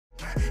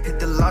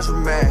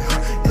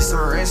laundromat. It's a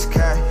risk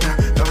cat.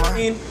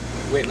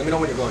 Wait, let me know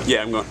when you're going.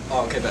 Yeah, I'm going.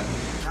 Oh, okay, bet.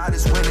 I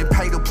just went and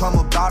paid the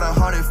plumber about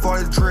 100 for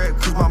the drip.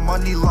 Cause my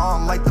money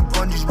long like the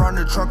bungees round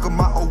the trunk of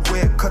my old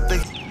whip. Cut the.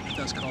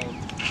 That's called.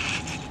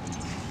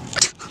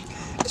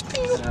 It's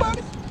penis,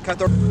 buddy. Cut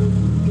the.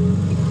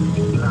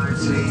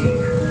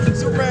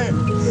 Superman.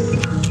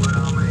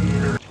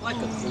 Like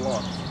a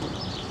glove.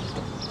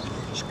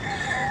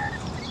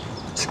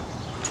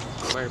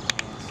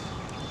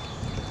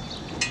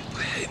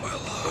 I hate my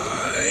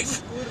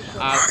life.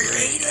 I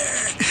hate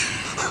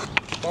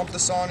it. Bump the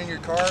song in your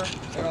car,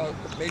 and I'll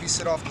maybe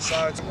sit off the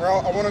sides. Or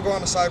I want to go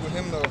on the side with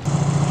him though.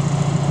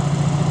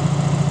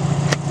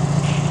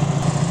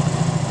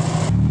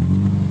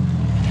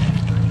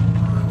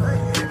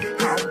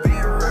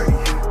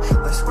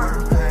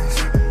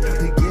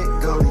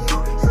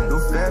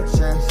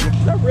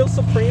 Is that real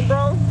Supreme,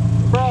 bro?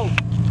 Bro,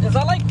 is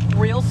that like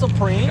real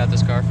Supreme? I got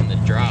this car from the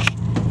drop.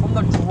 From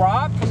the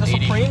drop? From the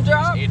Supreme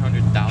drop?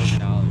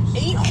 $800,000.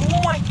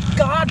 Oh my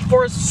god,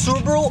 for a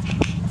Subaru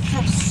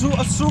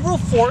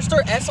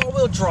Forester S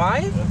all-wheel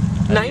drive?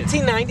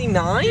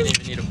 1999? You didn't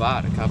even need a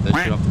bot. I copped that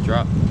shit off the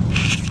drop.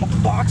 A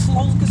box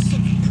Logan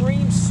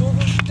Supreme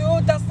Subaru.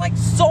 Dude, that's like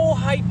so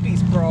hype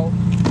beast, bro.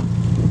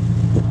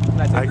 Can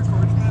I take your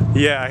recording, man?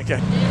 Yeah, I can.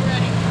 Get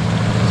ready.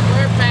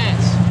 Square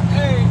pants.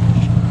 Hey.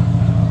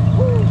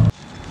 Woo.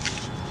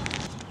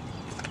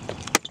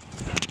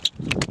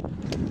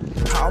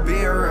 I'll be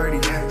ready,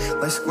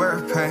 like square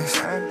pants,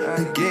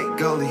 to get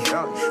gully,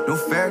 no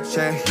fair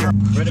check.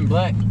 Red and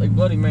black, like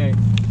Bloody Mary.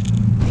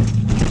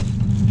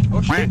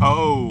 Oh shit.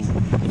 Oh.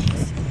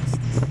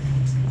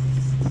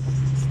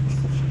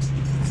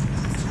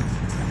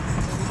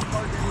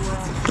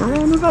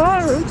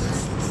 Coronavirus.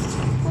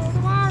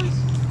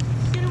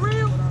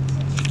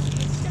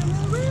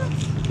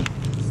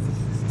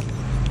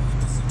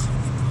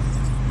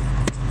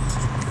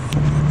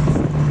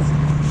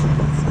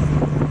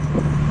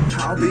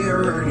 I'll be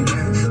ready,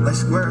 like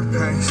square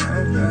pants,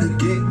 to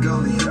get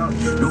gully,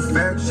 no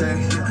fair check.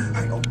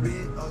 I go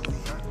big ugly,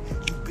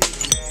 you big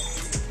man,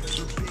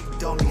 you big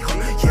dummy.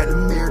 Yeah, the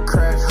mirror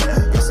crack,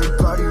 it's a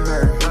Bloody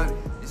Mary.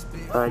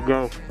 Alright,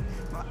 go.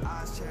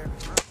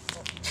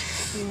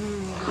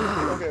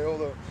 Okay,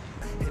 hold up.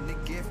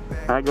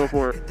 Alright, go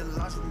for it. A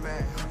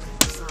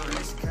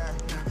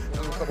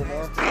couple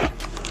more.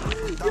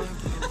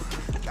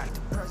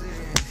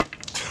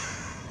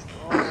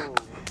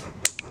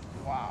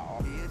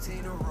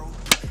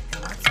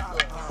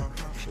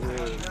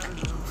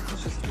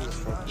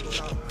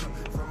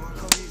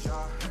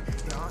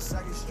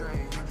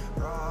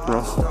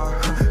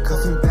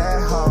 Cooking bad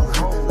hoe,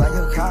 like a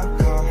cop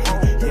car.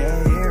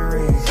 Yeah,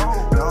 earrings,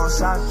 no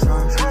shot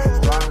trunks.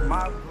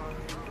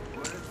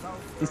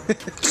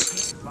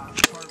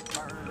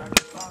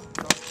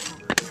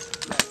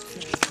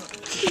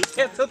 You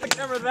can't tilt the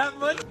camera that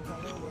much?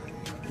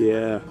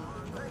 Yeah.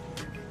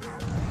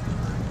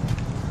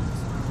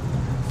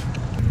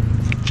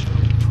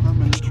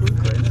 I'm in the truck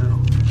right now.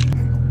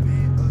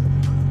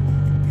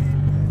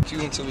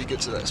 Until we get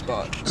to that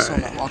spot. So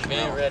I'm not walking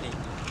out. Ready.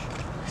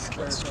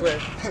 Square.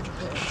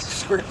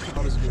 Square.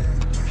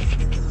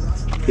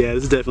 Yeah,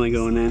 this is definitely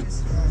going in.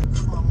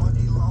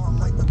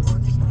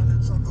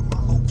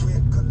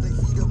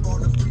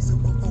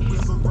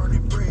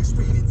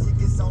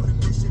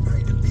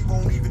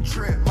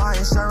 My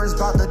insurance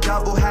about to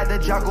double, had to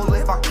juggle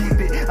if I keep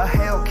it. A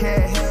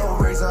Hellcat,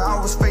 Hellraiser, I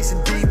was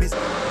facing demons.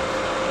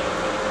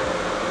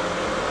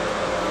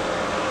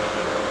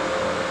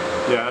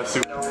 Yeah, that's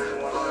super.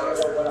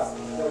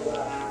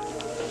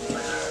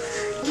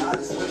 I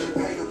just went and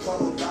paid the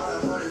plumber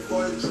about 100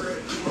 for the drip.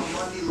 My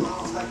money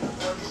long like the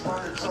bungees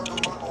round the trunk of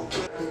my old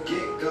whip.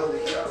 Get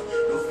gully,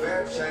 no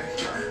fair check.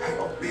 Ain't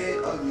no big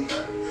ugly,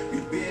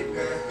 you big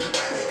man.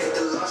 Hit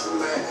the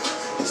laundromat,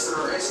 it's a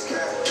risk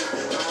cat.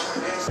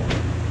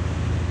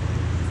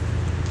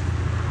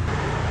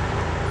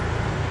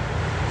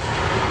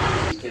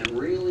 Can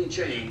really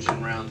change in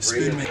round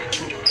 3.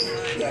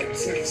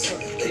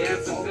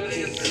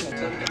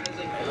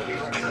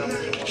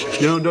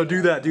 No, don't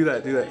do that, do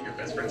that, do that.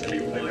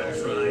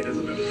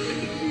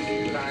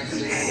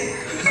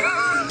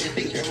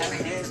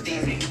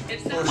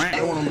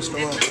 I want him to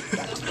still up.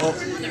 Oh,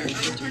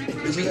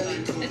 is he that?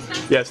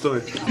 Yeah, still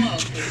in.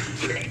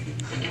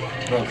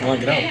 Bro, come on,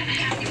 get out.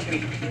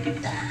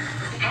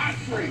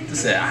 This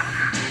is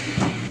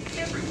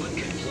Everyone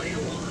can play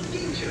along.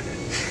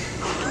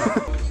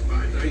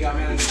 What do you got,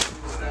 man?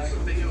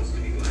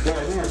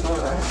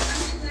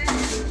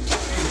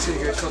 So you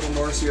get a couple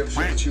more so you have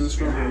shit to choose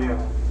from. Yeah.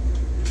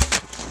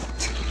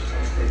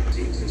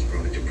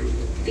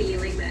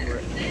 Feeling better.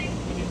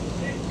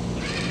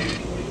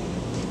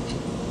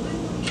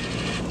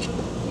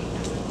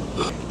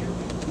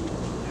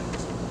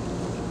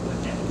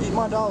 Eat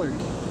my dollar.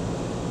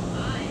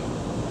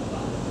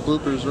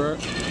 Bloopers, right?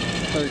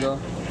 There you go.